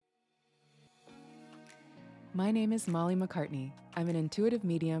My name is Molly McCartney. I'm an intuitive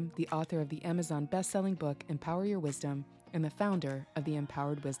medium, the author of the Amazon best-selling book Empower Your Wisdom, and the founder of the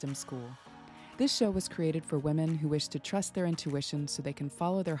Empowered Wisdom School. This show was created for women who wish to trust their intuition so they can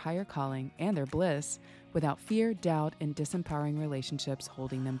follow their higher calling and their bliss without fear, doubt, and disempowering relationships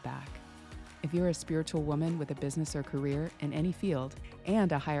holding them back. If you're a spiritual woman with a business or career in any field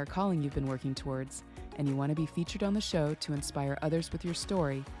and a higher calling you've been working towards, and you want to be featured on the show to inspire others with your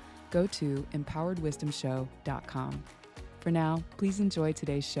story, go to empoweredwisdomshow.com. For now, please enjoy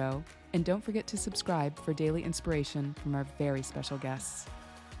today's show, and don't forget to subscribe for daily inspiration from our very special guests.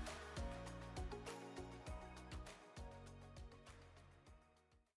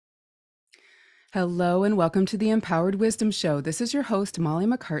 Hello and welcome to the Empowered Wisdom Show. This is your host, Molly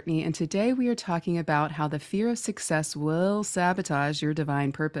McCartney, and today we are talking about how the fear of success will sabotage your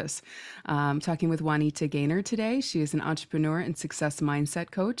divine purpose. I'm talking with Juanita Gaynor today. She is an entrepreneur and success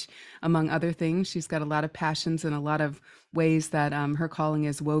mindset coach. Among other things, she's got a lot of passions and a lot of ways that her calling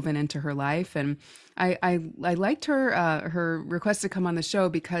is woven into her life. And I liked her request to come on the show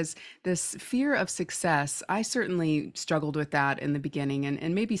because this fear of success, I certainly struggled with that in the beginning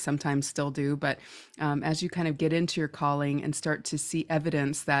and maybe sometimes still do. But as you kind of get into your calling and start to see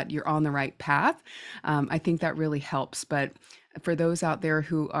evidence that you're on the right path, I think that really helps. But for those out there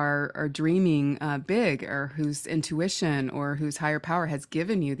who are dreaming big, or whose intuition or whose higher power has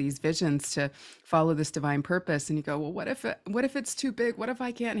given you these visions to follow this divine purpose, and you go, well, what if it's too big? What if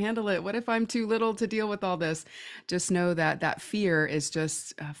I can't handle it? What if I'm too little to deal with all this? Just know that that fear is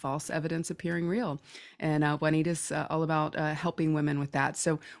just false evidence appearing real. And Juanita's all about helping women with that.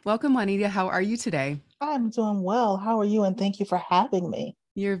 So welcome, Juanita. How are you today? I'm doing well. How are you? And thank you for having me.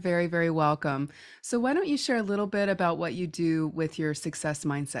 You're very, very welcome. So why don't you share a little bit about what you do with your success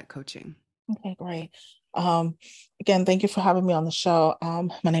mindset coaching? Okay, great. Um, Again, thank you for having me on the show.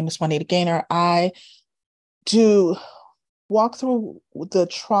 My name is Juanita Gaynor. I do walk through the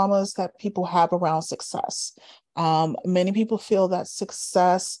traumas that people have around success. Many people feel that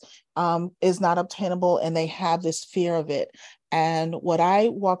success is not obtainable and they have this fear of it. And what I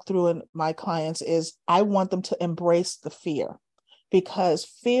walk through in my clients is I want them to embrace the fear because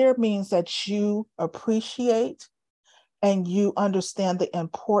fear means that you appreciate and you understand the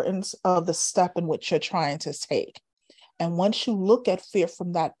importance of the step in which you're trying to take. And once you look at fear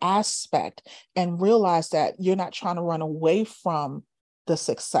from that aspect and realize that you're not trying to run away from the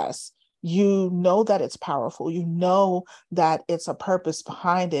success, you know that it's powerful. You know that it's a purpose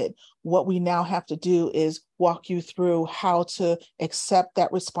behind it. What we now have to do is walk you through how to accept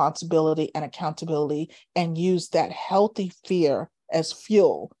that responsibility and accountability and use that healthy fear as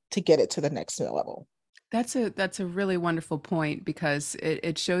fuel to get it to the next level. That's a really wonderful point because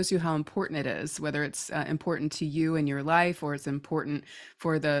it shows you how important it is, whether it's important to you in your life or it's important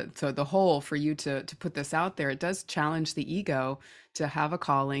for the whole for you to put this out there. It does challenge the ego to have a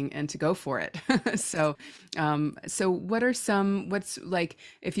calling and to go for it. So what are what's like,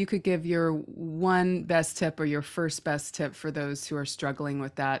 if you could give your one best tip or your first best tip for those who are struggling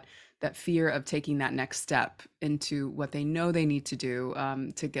with that fear of taking that next step into what they know they need to do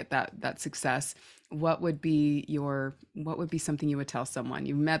to get that success, what would be something you would tell someone?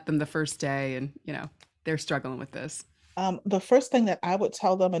 You met them the first day and they're struggling with this. The first thing that I would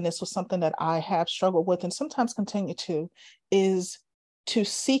tell them, and this was something that I have struggled with and sometimes continue to, is to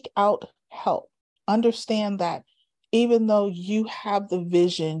seek out help. Understand that even though you have the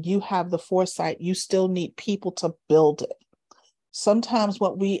vision, you have the foresight, you still need people to build it. Sometimes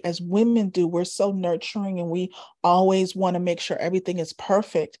what we as women do, we're so nurturing and we always want to make sure everything is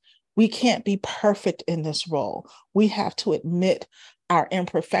perfect. We can't be perfect in this role. We have to admit our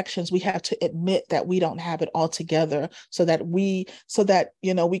imperfections. We have to admit that we don't have it all together so that we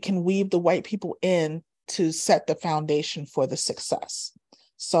can weave the white people in to set the foundation for the success.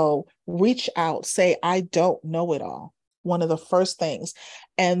 So reach out, say, I don't know it all. One of the first things.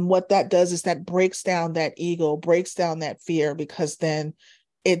 And what that does is that breaks down that ego, breaks down that fear, because then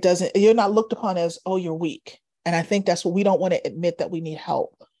you're not looked upon as, oh, you're weak. And I think that's what we don't want to admit, that we need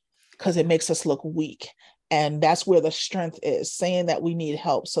help, because it makes us look weak. And that's where the strength is, saying that we need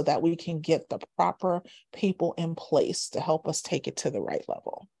help so that we can get the proper people in place to help us take it to the right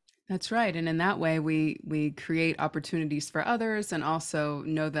level. That's right. And in that way, we create opportunities for others and also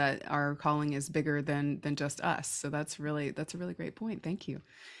know that our calling is bigger than just us. So that's a really great point. Thank you.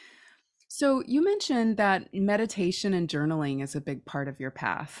 So you mentioned that meditation and journaling is a big part of your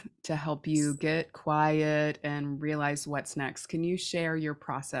path to help you get quiet and realize what's next. Can you share your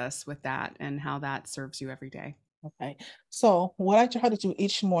process with that and how that serves you every day? Okay. So what I try to do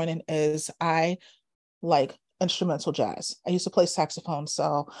each morning is I like instrumental jazz. I used to play saxophone,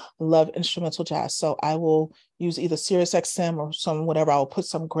 so I love instrumental jazz. So I will use either Sirius XM or some whatever. I will put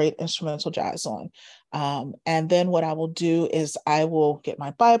some great instrumental jazz on. And then what I will do is I will get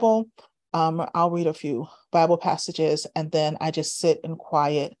my Bible. I'll read a few Bible passages, and then I just sit in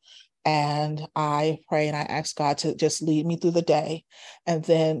quiet and I pray and I ask God to just lead me through the day. And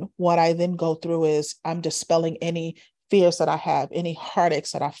then what I then go through is I'm dispelling any fears that I have, any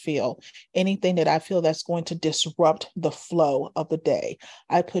heartaches that I feel, anything that I feel that's going to disrupt the flow of the day.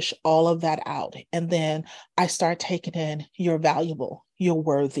 I push all of that out. And then I start taking in, you're valuable, you're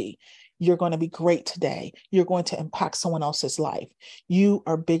worthy. You're going to be great today. You're going to impact someone else's life. You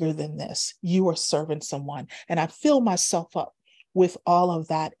are bigger than this. You are serving someone. And I fill myself up with all of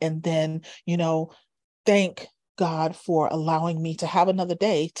that. And then, thank God for allowing me to have another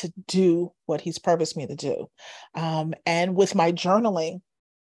day to do what He's purposed me to do. And with my journaling,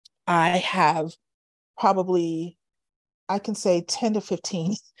 I have probably, I can say 10 to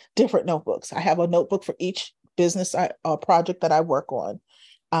 15 different notebooks. I have a notebook for each business project that I work on.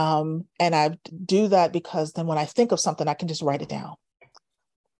 And I do that because then when I think of something, I can just write it down.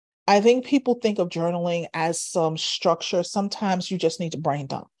 I think people think of journaling as some structure. Sometimes you just need to brain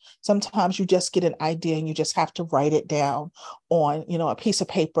dump. Sometimes you just get an idea and you just have to write it down on, a piece of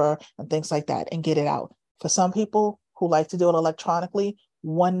paper and things like that and get it out. For some people who like to do it electronically,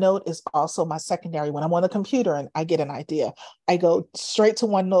 OneNote is also my secondary. When I'm on the computer and I get an idea, I go straight to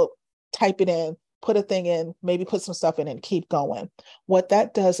OneNote, type it in, put a thing in, maybe put some stuff in and keep going. What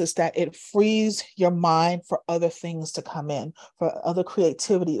that does is that it frees your mind for other things to come in, for other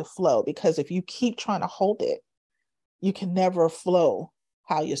creativity to flow. Because if you keep trying to hold it, you can never flow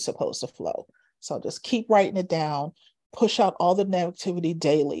how you're supposed to flow. So just keep writing it down, push out all the negativity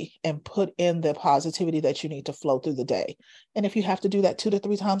daily and put in the positivity that you need to flow through the day. And if you have to do that 2 to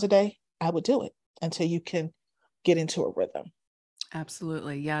 3 times a day, I would do it until you can get into a rhythm.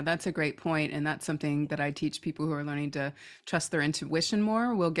 Absolutely. Yeah, that's a great point. And that's something that I teach people who are learning to trust their intuition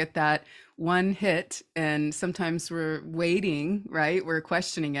more. We'll get that one hit, and sometimes we're waiting, right? We're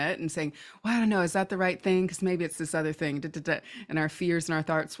questioning it and saying, well, I don't know, is that the right thing? Because maybe it's this other thing. Da, da, da. And our fears and our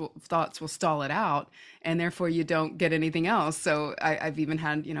thoughts will stall it out. And therefore, you don't get anything else. So I've even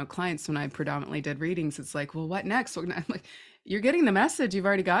had, clients when I predominantly did readings, it's like, well, what next? I'm like, you're getting the message. You've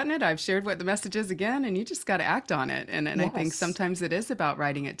already gotten it. I've shared what the message is again, and you just got to act on it. And I think Yes. sometimes it is about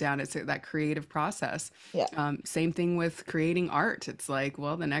writing it down. It's that creative process. Yeah. Same thing with creating art. It's like,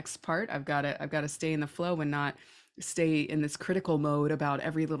 well, the next part, I've got to stay in the flow and not stay in this critical mode about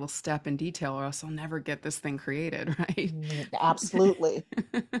every little step and detail, or else I'll never get this thing created, right? Absolutely.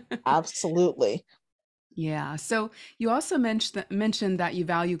 Absolutely. Yeah. So you also mentioned that you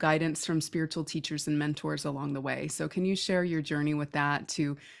value guidance from spiritual teachers and mentors along the way. So can you share your journey with that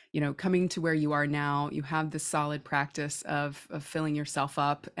to, coming to where you are now? You have this solid practice of filling yourself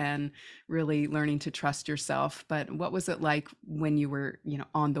up and really learning to trust yourself. But what was it like when you were,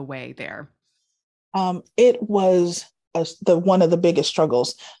 on the way there? It was the one of the biggest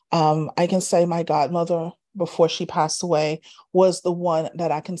struggles. I can say my godmother, before she passed away, was the one that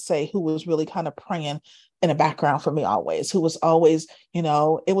I can say who was really kind of praying in the background for me always, who was always,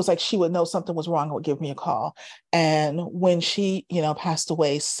 it was like she would know something was wrong and would give me a call. And when she, passed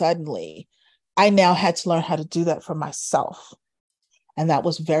away suddenly, I now had to learn how to do that for myself. And that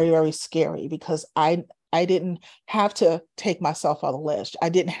was very, very scary because I didn't have to take myself on the list. I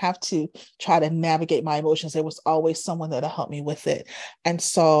didn't have to try to navigate my emotions. There was always someone that helped me with it. And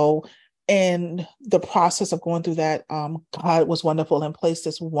so in the process of going through that, God was wonderful and placed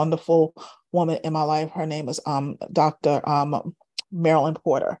this wonderful woman in my life. Her name is Dr. Marilyn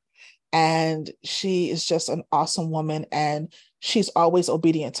Porter. And she is just an awesome woman. And she's always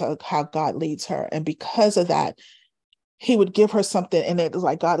obedient to how God leads her. And because of that, He would give her something and it was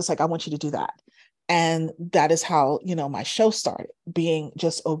like, God is like, I want you to do that. And that is how, my show started, being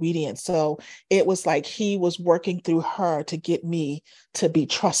just obedient. So it was like He was working through her to get me to be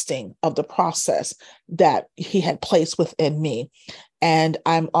trusting of the process that He had placed within me. And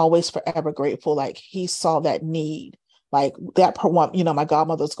I'm always forever grateful. Like He saw that need. Like that per one, my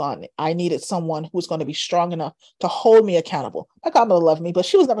godmother's gone. I needed someone who was going to be strong enough to hold me accountable. My godmother loved me, but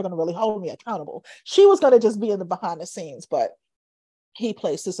she was never going to really hold me accountable. She was going to just be in the behind the scenes. But He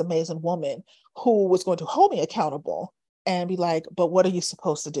placed this amazing woman who was going to hold me accountable and be like, but what are you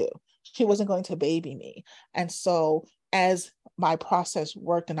supposed to do? She wasn't going to baby me. And so as my process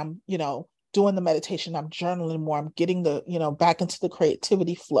worked and I'm, doing the meditation, I'm journaling more, I'm getting the, back into the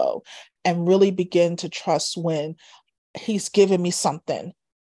creativity flow and really begin to trust when He's given me something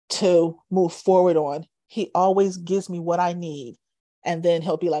to move forward on. He always gives me what I need. And then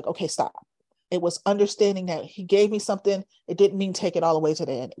He'll be like, okay, stop. It was understanding that he gave me something. It didn't mean take it all the way to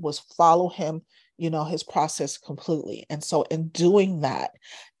the end. It was follow him, his process completely. And so in doing that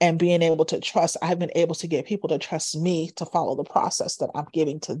and being able to trust, I've been able to get people to trust me to follow the process that I'm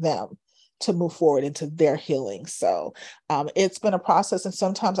giving to them to move forward into their healing. So it's been a process. And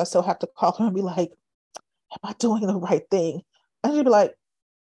sometimes I still have to call her and be like, am I doing the right thing? And she'll be like,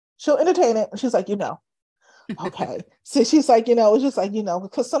 she'll entertain it. And she's like, okay. So she's like, it's just like,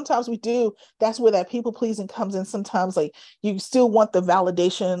 because sometimes we do, that's where that people pleasing comes in. Sometimes like you still want the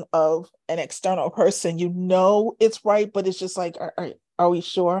validation of an external person, it's right, but it's just like, are we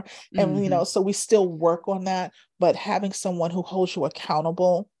sure? And, Mm-hmm. so we still work on that, but having someone who holds you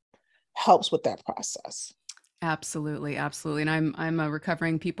accountable helps with that process. Absolutely, absolutely. And I'm a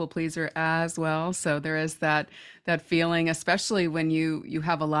recovering people pleaser as well. So there is that feeling, especially when you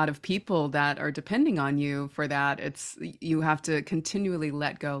have a lot of people that are depending on you for that. It's you have to continually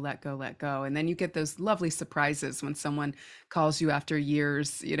let go, let go, let go. And then you get those lovely surprises when someone calls you after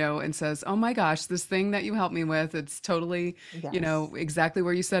years, and says, "Oh my gosh, this thing that you helped me with, it's totally, Yes. exactly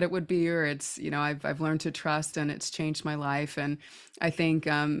where you said it would be, or it's, I've learned to trust and it's changed my life." And I think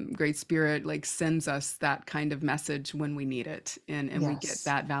Great Spirit like sends us that kind of message when we need it, and we get Yes.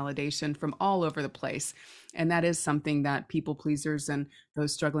 that validation from all over the place. And that is something that people pleasers and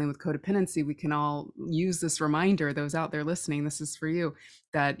those struggling with codependency, we can all use this reminder. Those out there listening, this is for you.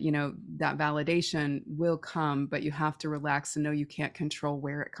 That that validation will come, but you have to relax and know you can't control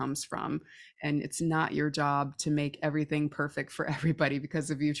where it comes from, and it's not your job to make everything perfect for everybody.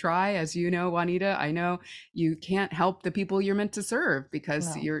 Because if you try, as you know, Juanita, I know you can't help the people you're meant to serve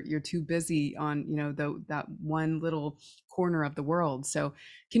because No. you're too busy on that one little corner of the world. So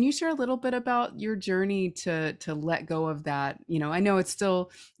can you share a little bit about your journey to let go of that? I know it's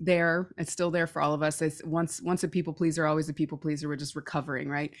still there for all of us. It's once a people pleaser, always a people pleaser. We're just recovering,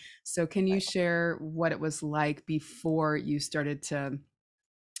 right? So can you Right. share what it was like before you started to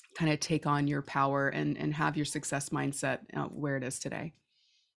kind of take on your power and have your success mindset where it is today?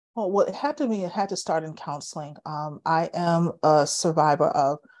 Well, it had to start in counseling. I am a survivor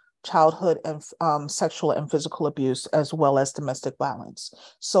of childhood and sexual and physical abuse, as well as domestic violence.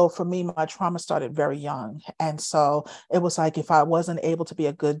 So for me, my trauma started very young. And so it was like if I wasn't able to be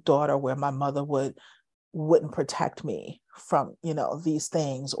a good daughter where my mother wouldn't protect me from these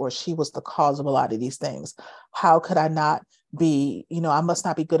things, or she was the cause of a lot of these things, how could I not be, I must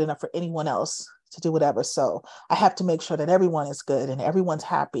not be good enough for anyone else to do whatever. So I have to make sure that everyone is good and everyone's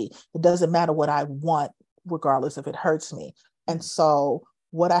happy. It doesn't matter what I want, regardless if it hurts me. And so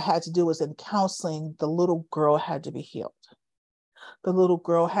what I had to do was, in counseling, the little girl had to be healed. The little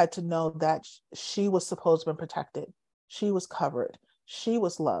girl had to know that she was supposed to be protected, she was covered, she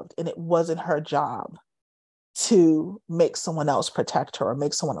was loved, and it wasn't her job to make someone else protect her or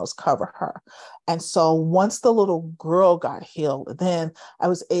make someone else cover her. And so once the little girl got healed, then I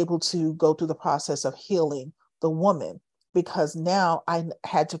was able to go through the process of healing the woman, because now I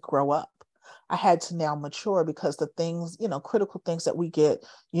had to grow up. I had to now mature, because the things, critical things that we get,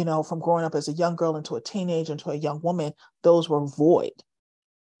 from growing up as a young girl into a teenager into a young woman, those were void.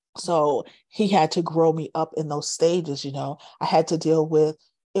 So he had to grow me up in those stages. I had to deal with,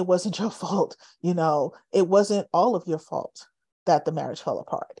 it wasn't your fault. It wasn't all of your fault that the marriage fell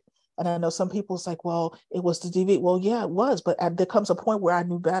apart. And I know some people's like, well, it was the DV. Well, yeah, it was, but there comes a point where I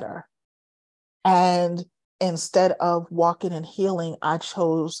knew better. And instead of walking and healing, I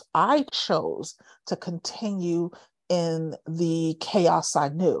chose to continue in the chaos I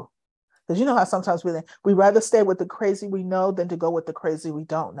knew. Because you know how sometimes we rather stay with the crazy we know than to go with the crazy we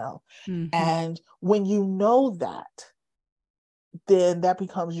don't know. Mm-hmm. And when you know that, then that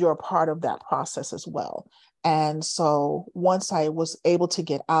becomes your part of that process as well. And so once I was able to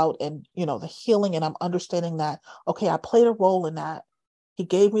get out and, the healing, and I'm understanding that, okay, I played a role in that. He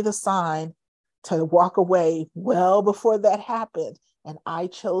gave me the sign to walk away well before that happened. And I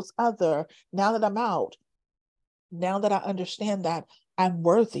chose other. Now that I'm out, now that I understand that I'm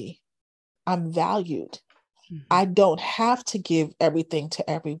worthy, I'm valued, Mm-hmm. I don't have to give everything to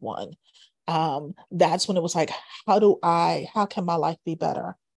everyone. That's when it was like, how can my life be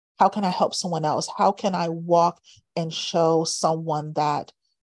better? How can I help someone else? How can I walk and show someone that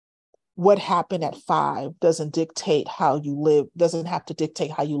what happened at 5 doesn't dictate how you live, doesn't have to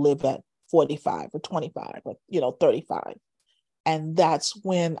dictate how you live at 45 or 25 or 35. And that's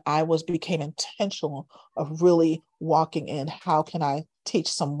when I became intentional of really walking in, how can I teach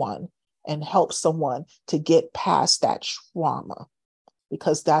someone and help someone to get past that trauma,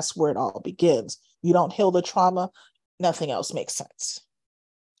 because that's where it all begins. You don't heal the trauma, nothing else makes sense.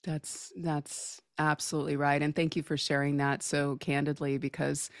 That's Absolutely right. And thank you for sharing that so candidly,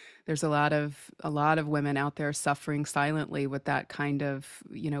 because there's a lot of women out there suffering silently with that kind of,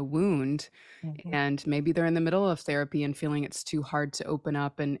 wound. Mhm. And maybe they're in the middle of therapy and feeling it's too hard to open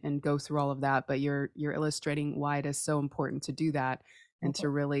up and go through all of that. But you're illustrating why it is so important to do that and to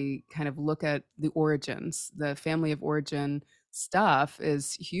Mhm. really kind of look at the origins. The family of origin stuff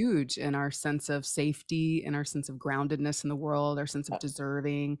is huge in our sense of safety, in our sense of groundedness in the world, our sense of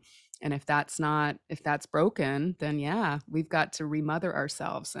deserving. And if that's broken, then yeah, we've got to remother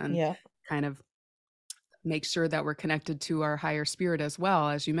ourselves and Yeah. kind of make sure that we're connected to our higher spirit as well,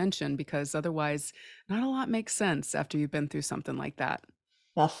 as you mentioned, because otherwise, not a lot makes sense after you've been through something like that.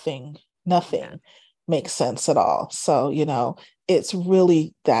 Nothing, Yeah. nothing makes sense at all. So, it's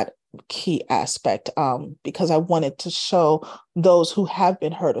really that key aspect, because I wanted to show those who have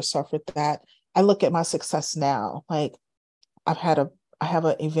been hurt or suffered that I look at my success now. Like I've had a, I have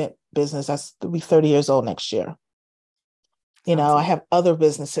an event business that's will be 30 years old next year. I Awesome. have other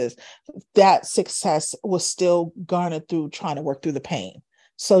businesses. That success was still garnered through trying to work through the pain.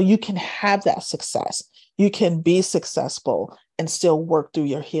 So you can have that success. You can be successful and still work through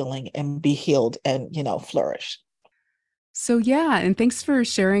your healing and be healed and, flourish. So, yeah, and thanks for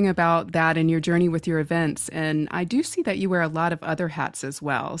sharing about that and your journey with your events. And I do see that you wear a lot of other hats as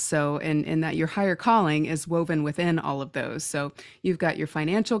well. So, in that your higher calling is woven within all of those. So, you've got your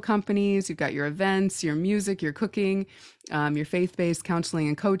financial companies, you've got your events, your music, your cooking, your faith based counseling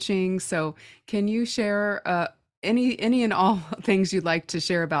and coaching. So, can you share any and all things you'd like to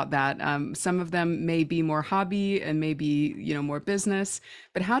share about that? Some of them may be more hobby and maybe more business,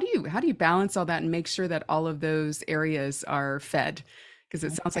 but how do you balance all that and make sure that all of those areas are fed? Because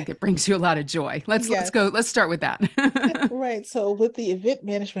it sounds Okay. like it brings you a lot of joy. Let's go. Yes. Let's start with that. Right. So with the event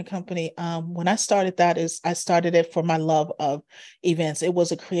management company, when I started that is I started it for my love of events. It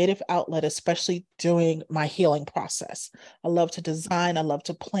was a creative outlet, especially during my healing process. I love to design, I love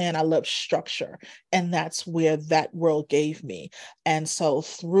to plan, I love structure. And that's where that world gave me. And so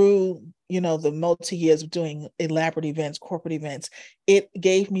through the multi years of doing elaborate events, corporate events, it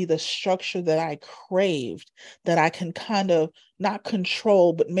gave me the structure that I craved, that I can kind of not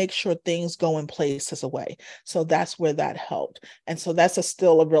control, but make sure things go in place as a way. So that's where that helped. And so that's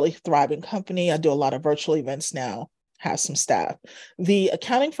still a really thriving company. I do a lot of virtual events now, have some staff. The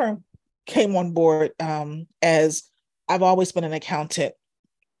accounting firm came on board, as I've always been an accountant.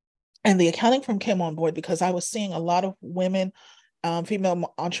 And the accounting firm came on board because I was seeing a lot of women,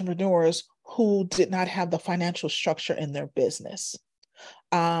 female entrepreneurs who did not have the financial structure in their business.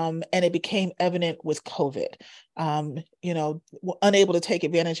 And it became evident with COVID. Unable to take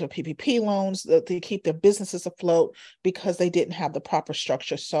advantage of PPP loans to keep their businesses afloat because they didn't have the proper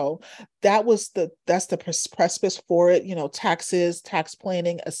structure. So that's the precipice for it. Taxes, tax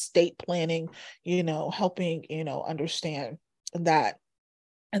planning, estate planning. Helping understand that.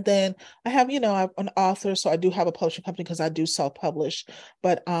 And then I have, I'm an author, so I do have a publishing company because I do self-publish.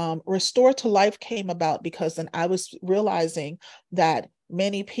 But Restore to Life came about because then I was realizing that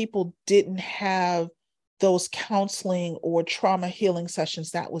many people didn't have those counseling or trauma healing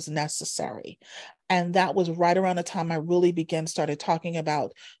sessions that was necessary. And that was right around the time I really started talking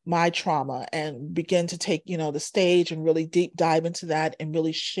about my trauma and began to take, the stage and really deep dive into that and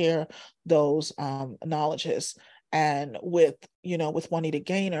really share those knowledges. And with Juanita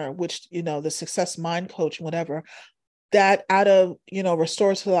Gaynor, which the success mind coach, whatever, that out of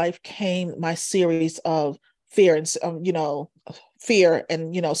Restore to Life came my series of fear and fear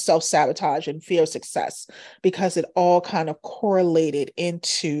and self-sabotage and fear of success, because it all kind of correlated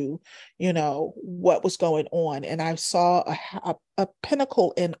into what was going on. And I saw a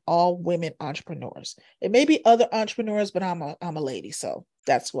pinnacle in all women entrepreneurs. It may be other entrepreneurs, but I'm a lady, so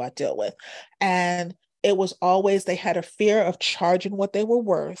that's who I deal with. And it was always, they had a fear of charging what they were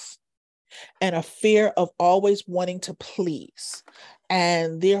worth and a fear of always wanting to please.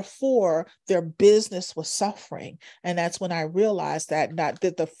 And therefore, their business was suffering. And that's when I realized that not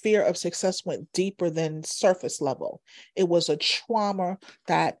that the fear of success went deeper than surface level. It was a trauma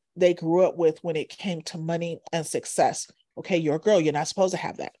that they grew up with when it came to money and success. Okay, you're a girl, you're not supposed to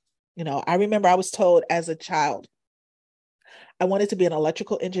have that. I remember I was told as a child, I wanted to be an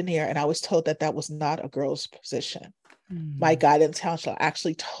electrical engineer, and I was told that that was not a girl's position. My Hmm. guidance counselor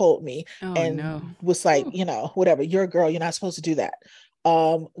actually told me Oh and no. was like, Ooh. whatever, you're a girl, you're not supposed to do that.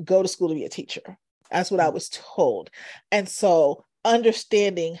 Go to school to be a teacher. That's what I was told. And so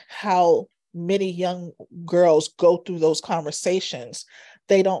understanding how many young girls go through those conversations,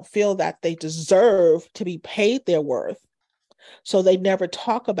 they don't feel that they deserve to be paid their worth. So they never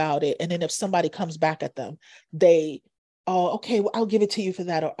talk about it. And then if somebody comes back at them, they oh, okay, well, I'll give it to you for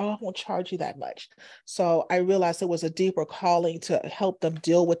that, or oh, I won't charge you that much. So I realized it was a deeper calling to help them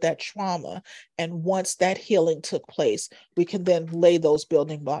deal with that trauma. And once that healing took place, we can then lay those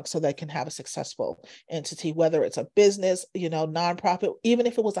building blocks so they can have a successful entity, whether it's a business, nonprofit, even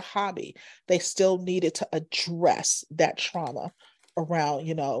if it was a hobby, they still needed to address that trauma around,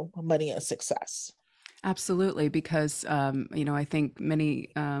 money and success. Absolutely, because I think many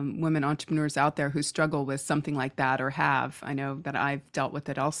women entrepreneurs out there who struggle with something like that or have, I know that I've dealt with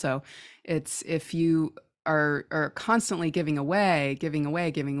it also. It's if you are constantly giving away, giving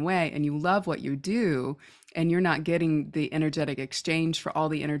away, and you love what you do, and you're not getting the energetic exchange for all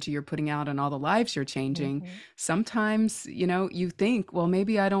the energy you're putting out and all the lives you're changing. Mm-hmm. Sometimes, you think, well,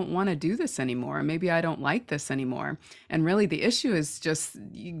 maybe I don't want to do this anymore. Maybe I don't like this anymore. And really the issue is just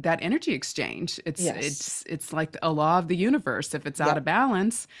that energy exchange. it's Yes. it's it's like a law of the universe. If it's out of Yep.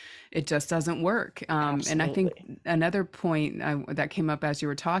 balance, it just doesn't work. And I think Absolutely. another point that came up as you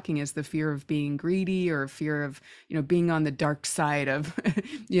were talking is the fear of being greedy, or fear of being on the dark side of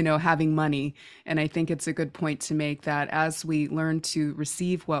having money. And I think it's a good point to make, that as we learn to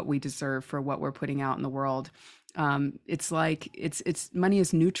receive what we deserve for what we're putting out in the world, it's like it's money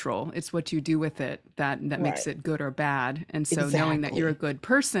is neutral. It's what you do with it that makes Right. it good or bad. And so knowing that you're a Exactly. good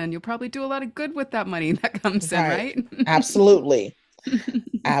person, you'll probably do a lot of good with that money that comes in, Right. right? Absolutely.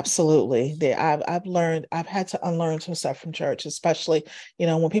 Absolutely. I've learned, I've had to unlearn some stuff from church, especially,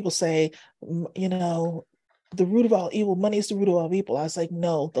 when people say, the root of all evil, money is the root of all evil. I was like,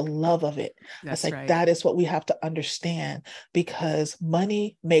 no, the love of it. I was That's like, right. that is what we have to understand, because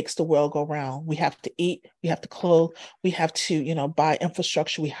money makes the world go round. We have to eat, we have to clothe, we have to, buy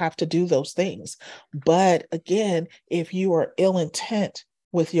infrastructure. We have to do those things. But again, if you are ill intent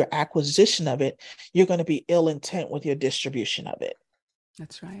with your acquisition of it, you're going to be ill intent with your distribution of it.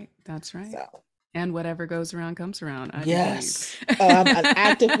 That's right. That's right. So, And whatever goes around comes around, I do believe. yes, I'm an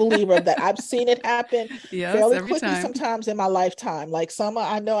active believer of that. I've seen it happen Yes, fairly every quickly time. sometimes in my lifetime. Like some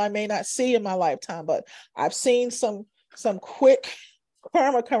I know I may not see in my lifetime, but I've seen some quick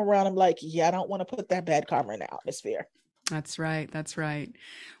karma come around. I'm like, yeah, I don't want to put that bad karma in the atmosphere. That's right. That's right.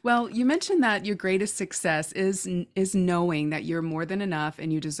 Well, you mentioned that your greatest success is knowing that you're more than enough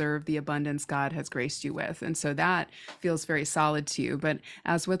and you deserve the abundance God has graced you with. And so that feels very solid to you. But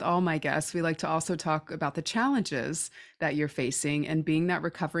as with all my guests, we like to also talk about the challenges that you're facing, and being that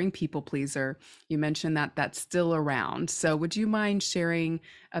recovering people pleaser. You mentioned that that's still around. So would you mind sharing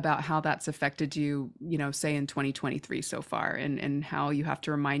about how that's affected you, say in 2023 so far, and how you have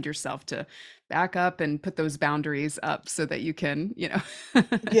to remind yourself to back up and put those boundaries up so that you can, Yeah,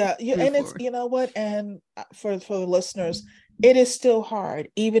 move and it's, forward. what, and for the listeners, it is still hard,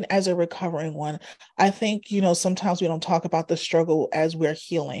 even as a recovering one. I think, sometimes we don't talk about the struggle as we're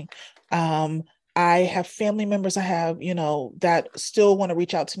healing. Um, I have family members I have, that still want to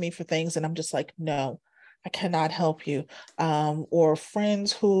reach out to me for things, and I'm just like, no, I cannot help you. Or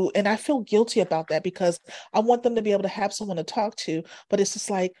friends who, and I feel guilty about that because I want them to be able to have someone to talk to, but it's just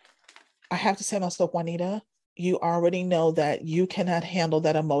like, I have to say to myself, Juanita, you already know that you cannot handle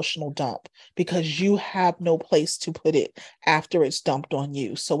that emotional dump because you have no place to put it after it's dumped on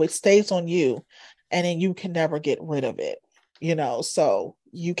you. So it stays on you, and then you can never get rid of it, so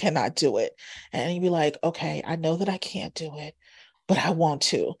you cannot do it. And you'd be like, okay, I know that I can't do it, but I want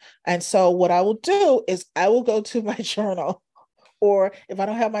to. And so what I will do is I will go to my journal, or if I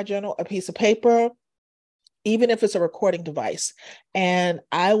don't have my journal, a piece of paper, even if it's a recording device, and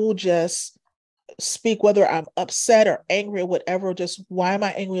I will just speak, whether I'm upset or angry or whatever. Just, why am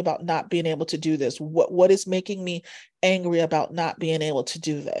I angry about not being able to do this? What is making me angry about not being able to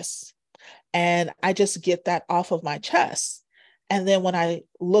do this? And I just get that off of my chest. And then when I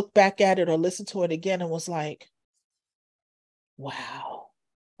look back at it or listen to it again, and was like, wow,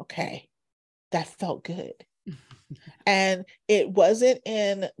 okay, that felt good. And it wasn't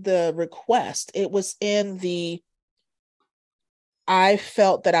in the request, it was in the, I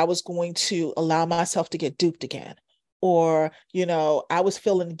felt that I was going to allow myself to get duped again. Or, I was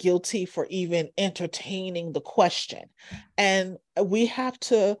feeling guilty for even entertaining the question. And we have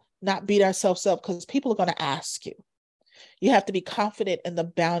to not beat ourselves up, because people are going to ask you. You have to be confident in the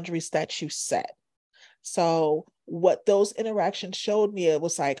boundaries that you set. So, what those interactions showed me, it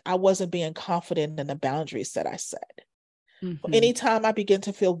was like I wasn't being confident in the boundaries that I set. Hmm. Anytime I begin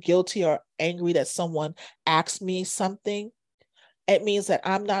to feel guilty or angry that someone asks me something, it means that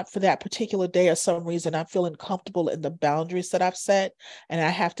I'm not, for that particular day or some reason, I'm feeling comfortable in the boundaries that I've set. And I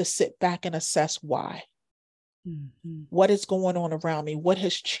have to sit back and assess why. Hmm. What is going on around me? What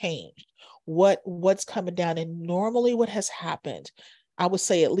has changed? What's coming down? And normally what has happened, I would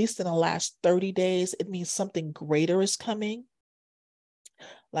say at least in the last 30 days, it means something greater is coming.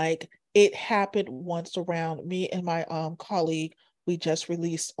 Like it happened once around me and my colleague, we just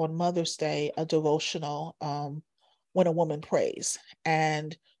released on Mother's Day a devotional, when a woman prays.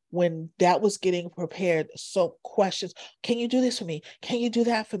 And when that was getting prepared, so questions, can you do this for me? Can you do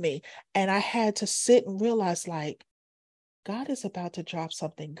that for me? And I had to sit and realize like God is about to drop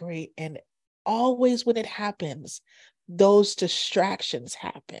something great. And always when it happens, those distractions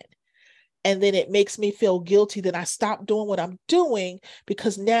happen. And then it makes me feel guilty that I stopped doing what I'm doing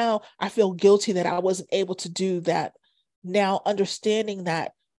because now I feel guilty that I wasn't able to do that. Now understanding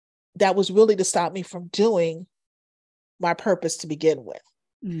that that was really to stop me from doing my purpose to begin with.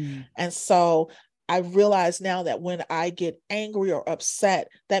 Mm, And so I realize now that when I get angry or upset,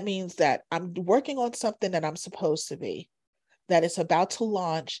 that means that I'm working on something that I'm supposed to be, that it's about to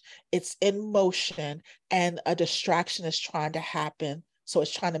launch, it's in motion, and a distraction is trying to happen. So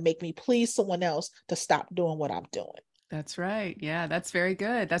it's trying to make me please someone else to stop doing what I'm doing. that's right. Yeah, that's very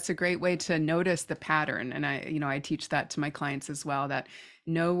good. That's a great way to notice the pattern. And I teach that to my clients as well, that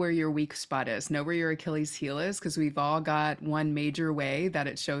know where your weak spot is, know where your Achilles heel is, because we've all got one major way that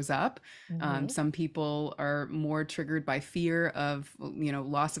it shows up. Mm-hmm. Some people are more triggered by fear of,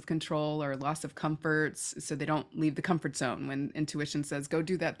 loss of control or loss of comforts. So they don't leave the comfort zone when intuition says, go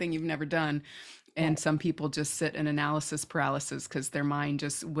do that thing you've never done. And Right. some people just sit in analysis paralysis because their mind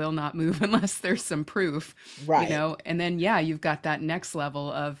just will not move unless there's some proof, Right. and then, yeah, you've got that next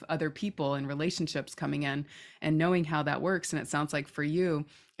level of other people and relationships coming in and knowing how that works. And it sounds like for you,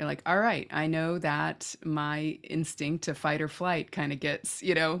 you're like, all right, I know that my instinct to fight or flight kind of gets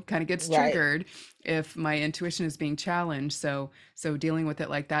Right. triggered if my intuition is being challenged. So dealing with it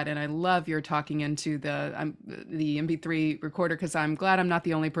like that. And I love your talking into the MP3 recorder, because I'm glad I'm not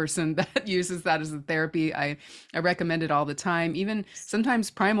the only person that uses that as a therapy. I recommend it all the time. Even sometimes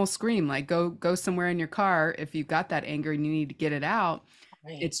primal scream, like go somewhere in your car if you've got that anger and you need to get it out.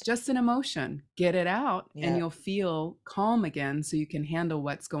 Right. It's just an emotion. Get it out and Yeah. you'll feel calm again so you can handle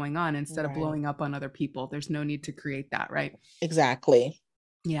what's going on instead of Right. blowing up on other people. There's no need to create that, right? Exactly.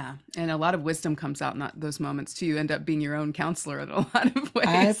 Yeah. And a lot of wisdom comes out in those moments too. You end up being your own counselor in a lot of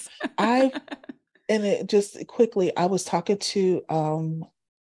I've ways. I've and it just quickly, I was talking to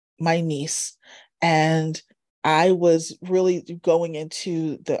my niece, and I was really going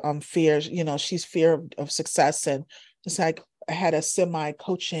into the fears, she's fear of success, and it's like I had a semi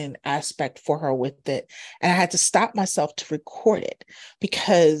coaching aspect for her with it. And I had to stop myself to record it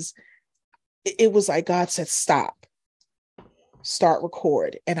because it was like God said, stop, start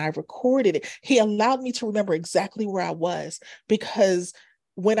record. And I recorded it. He allowed me to remember exactly where I was, because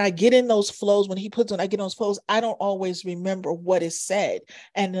when I get in those flows, when he puts on, I get in those flows, I don't always remember what is said.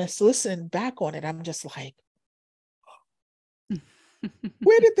 And just listening back on it, I'm just like,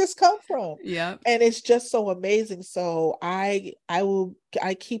 where did this come from? Yep. And it's just so amazing. So I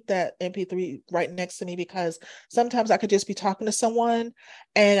keep that MP3 right next to me, because sometimes I could just be talking to someone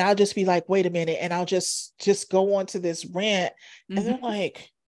and I'll just be like, wait a minute, and I'll just go on to this rant, and they're Hmm.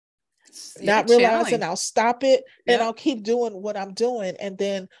 like, Yeah. not realizing, Channeling. I'll stop it and I'll Yep. keep doing what I'm doing, and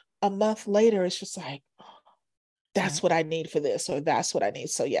then a month later it's just like, that's Yep. what I need for this, or that's what I need.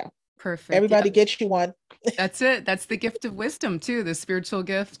 So yeah, Perfect. everybody Yep. gets you one. That's it. That's the gift of wisdom, too. The spiritual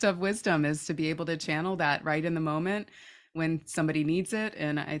gift of wisdom is to be able to channel that right in the moment when somebody needs it.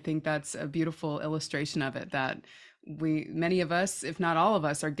 And I think that's a beautiful illustration of it, that many of us, if not all of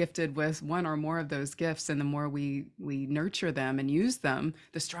us, are gifted with one or more of those gifts. And the more we nurture them and use them,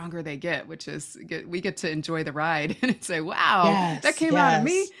 the stronger they get, which is we get to enjoy the ride and say, wow, that Yes, came out of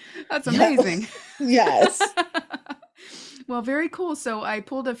me. yes. That's Yeah. amazing. Yes. Well, very cool. So I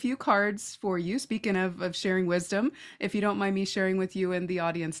pulled a few cards for you. Speaking of sharing wisdom, if you don't mind me sharing with you and the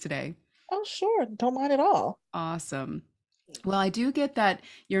audience today. Oh, sure. Don't mind at all. Awesome. Well, I do get that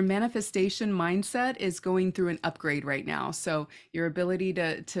your manifestation mindset is going through an upgrade right now. So your ability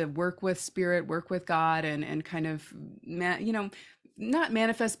to work with spirit, work with God, and kind of not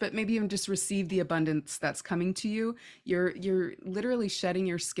manifest, but maybe even just receive the abundance that's coming to you. You're literally shedding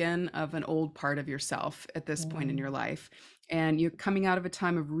your skin of an old part of yourself at this point in your Mm, life. And you're coming out of a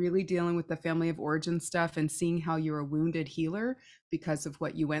time of really dealing with the family of origin stuff and seeing how you're a wounded healer because of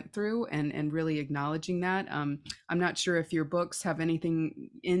what you went through, and really acknowledging that. I'm not sure if your books have anything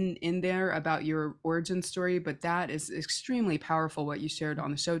in there about your origin story, but that is extremely powerful what you shared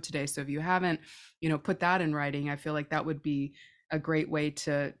on the show today. So if you haven't, put that in writing, I feel like that would be a great way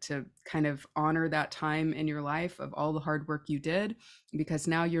to kind of honor that time in your life of all the hard work you did, because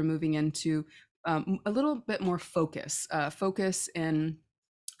now you're moving into a little bit more focus in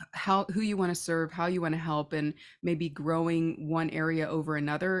who you want to serve, how you want to help, and maybe growing one area over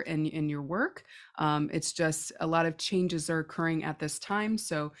another in your work. It's just a lot of changes are occurring at this time,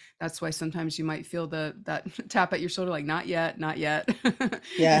 so that's why sometimes you might feel that tap at your shoulder, like not yet, not yet.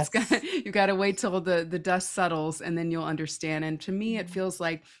 It's got Yes. you got to wait till the dust settles, and then you'll understand. And to me, it Mhm. feels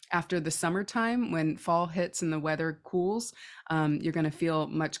like after the summertime, when fall hits and the weather cools, you're going to feel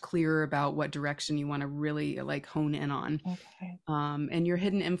much clearer about what direction you want to really like hone in on. Okay. And your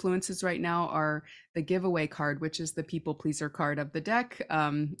hidden influences right now are the giveaway card, which is the people pleaser card of the deck.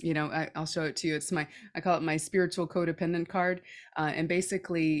 I'll show it to you. I call it my spiritual codependent card. And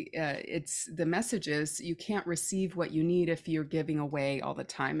basically, it's the message is you can't receive what you need if you're giving away all the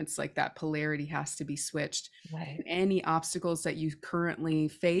time. It's like that polarity has to be switched. Right. And any obstacles that you currently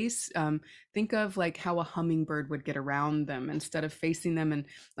face, think of like how a hummingbird would get around them instead of facing them and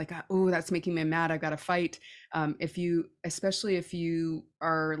like, oh, that's making me mad. I've got to fight. If you, especially if you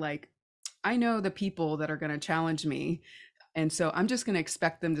are like, I know the people that are going to challenge me, and so I'm just going to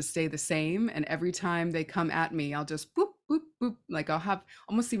expect them to stay the same, and every time they come at me, I'll just boop boop boop, like I'll have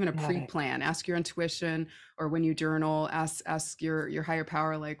almost even a Got it. pre-plan. Ask your intuition, or when you journal, ask your higher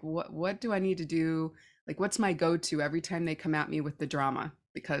power, like what do I need to do, like what's my go-to every time they come at me with the drama,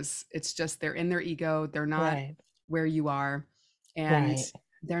 because it's just they're in their ego, they're not Right. where you are, and Right.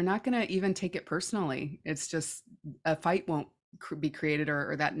 they're not going to even take it personally. It's just a fight won't be created,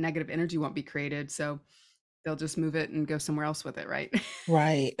 or that negative energy won't be created, so they'll just move it and go somewhere else with it, right?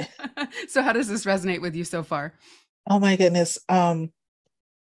 Right. So how does this resonate with you so far? Oh my goodness.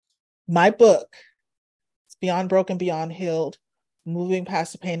 My book, it's Beyond Broken, Beyond Healed, moving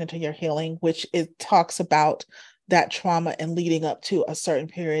past the pain into your healing, which it talks about that trauma and leading up to a certain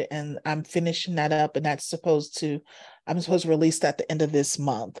period. And I'm finishing that up, and I'm supposed to release that at the end of this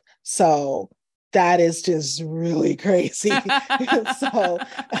month. So that is just really crazy. so, so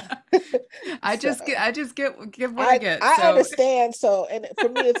I just get give what I I get. I So understand. So, and for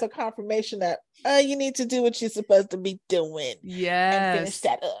me, it's a confirmation that you need to do what you're supposed to be doing and finish yes.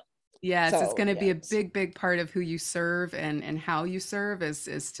 that up. Yes, it's So going to be a yes, big part of who you serve, and how you serve is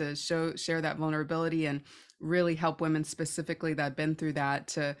to share that vulnerability and really help women specifically that have been through that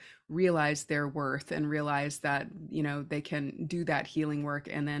to realize their worth and realize that, they can do that healing work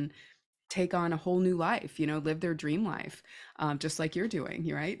and then take on a whole new life, live their dream life, just like you're doing,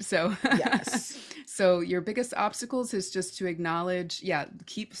 right? So, yes, so your biggest obstacles is just to acknowledge, yeah,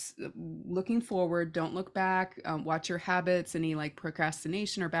 keep looking forward, don't look back, watch your habits, any like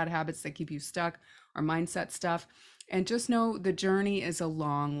procrastination or bad habits that keep you stuck, or mindset stuff. And just know the journey is a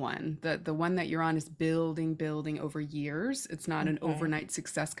long one. The one that you're on is building over years. It's not an okay, overnight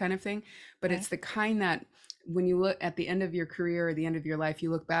success kind of thing, but okay, it's the kind that when you look at the end of your career or the end of your life, you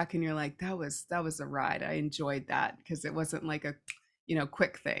look back and you're like, that was a ride. I enjoyed that because it wasn't like a,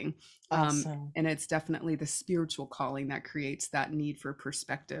 quick thing. awesome. And it's definitely the spiritual calling that creates that need for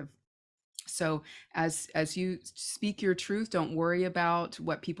perspective. So as you speak your truth, don't worry about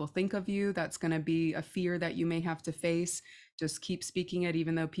what people think of you. That's going to be a fear that you may have to face. Just keep speaking it,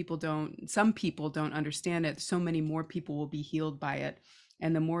 even though some people don't understand it. So many more people will be healed by it.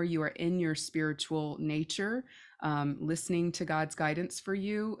 And the more you are in your spiritual nature, listening to God's guidance for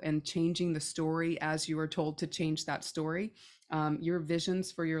you and changing the story as you are told to change that story, your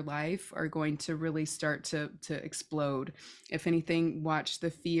visions for your life are going to really start to explode. If anything, watch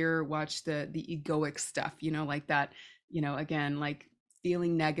the fear, watch the egoic stuff, like that, again, like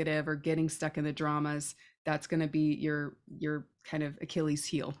feeling negative or getting stuck in the dramas. That's going to be your kind of Achilles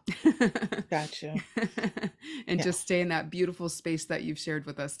heel. Gotcha. And Yeah, just stay in that beautiful space that you've shared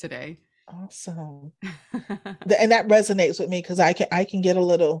with us today. awesome. And that resonates with me because I can get a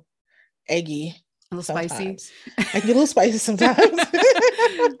little eggy A little spicy. sometimes. I can get a little spicy sometimes.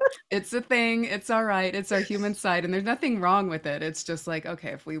 It's a thing. It's all right. It's our human side, and there's nothing wrong with it. It's just like, okay,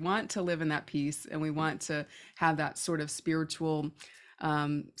 if we want to live in that peace and we want to have that sort of spiritual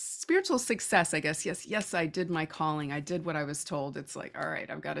success, I guess. Yes, yes, I did my calling. I did what I was told. It's like, all right,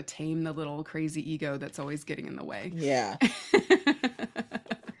 I've got to tame the little crazy ego that's always getting in the way. Yeah,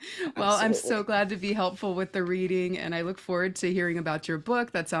 Well, I'm so absolutely. glad to be helpful with the reading, and I look forward to hearing about your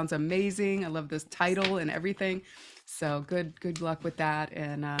book. That sounds amazing. I love this title and everything. So good luck with that.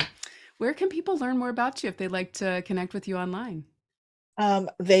 And where can people learn more about you if they'd like to connect with you online?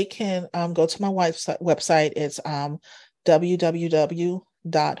 They can go to my wife's website. It's www.juanita,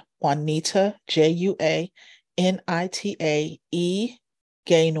 JUANITAE,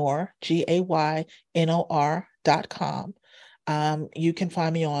 Gaynor, GAYNOR.com. You can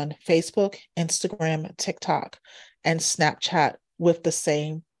find me on Facebook, Instagram, TikTok, and Snapchat with the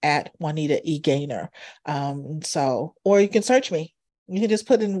same at Juanita E. Gaynor. Or you can search me. You can just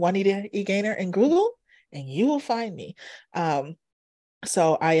put in Juanita E. Gaynor in Google and you will find me.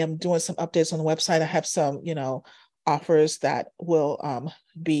 So I am doing some updates on the website. I have some, offers that will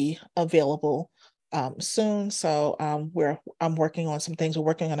be available soon. So I'm working on some things. We're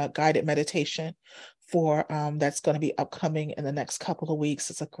working on a guided meditation for that's going to be upcoming in the next couple of weeks.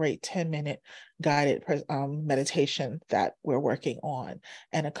 It's a great 10-minute guided meditation that we're working on,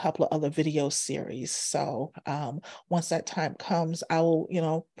 and a couple of other video series. So once that time comes, I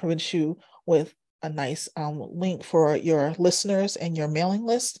will, provide you with a nice link for your listeners and your mailing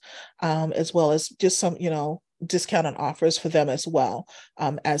list, as well as just some, discount and offers for them as well,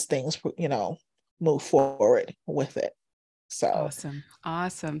 as things, move forward with it. So Awesome.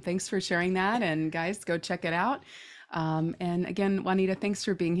 Awesome. Thanks for sharing that. And guys, go check it out. And again, Juanita, thanks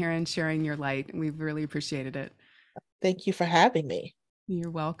for being here and sharing your light. We've really appreciated it. thank you for having me.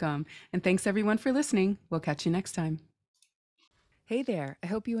 You're welcome. And thanks everyone for listening. We'll catch you next time. Hey there. I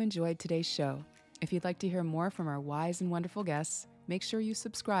hope you enjoyed today's show. If you'd like to hear more from our wise and wonderful guests, make sure you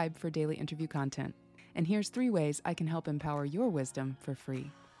subscribe for daily interview content. And here's 3 ways I can help empower your wisdom for free.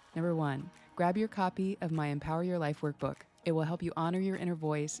 Number 1, grab your copy of my Empower Your Life workbook. It will help you honor your inner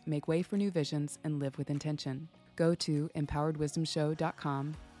voice, make way for new visions, and live with intention. Go to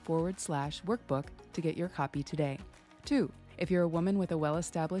empoweredwisdomshow.com/workbook to get your copy today. 2, if you're a woman with a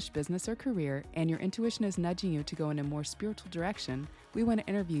well-established business or career and your intuition is nudging you to go in a more spiritual direction, we want to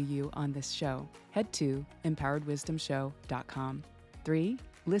interview you on this show. Head to empoweredwisdomshow.com. 3,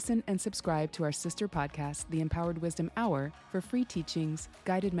 listen and subscribe to our sister podcast, The Empowered Wisdom Hour, for free teachings,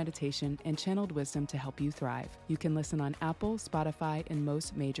 guided meditation, and channeled wisdom to help you thrive. You can listen on Apple, Spotify, and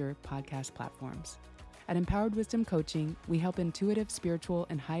most major podcast platforms. At Empowered Wisdom Coaching, we help intuitive, spiritual,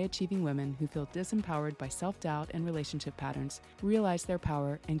 and high-achieving women who feel disempowered by self-doubt and relationship patterns realize their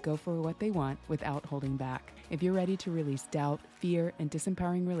power and go for what they want without holding back. If you're ready to release doubt, fear, and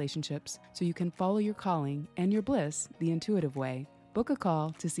disempowering relationships so you can follow your calling and your bliss the intuitive way, book a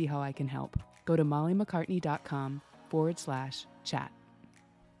call to see how I can help. Go to mollymccartney.com/chat.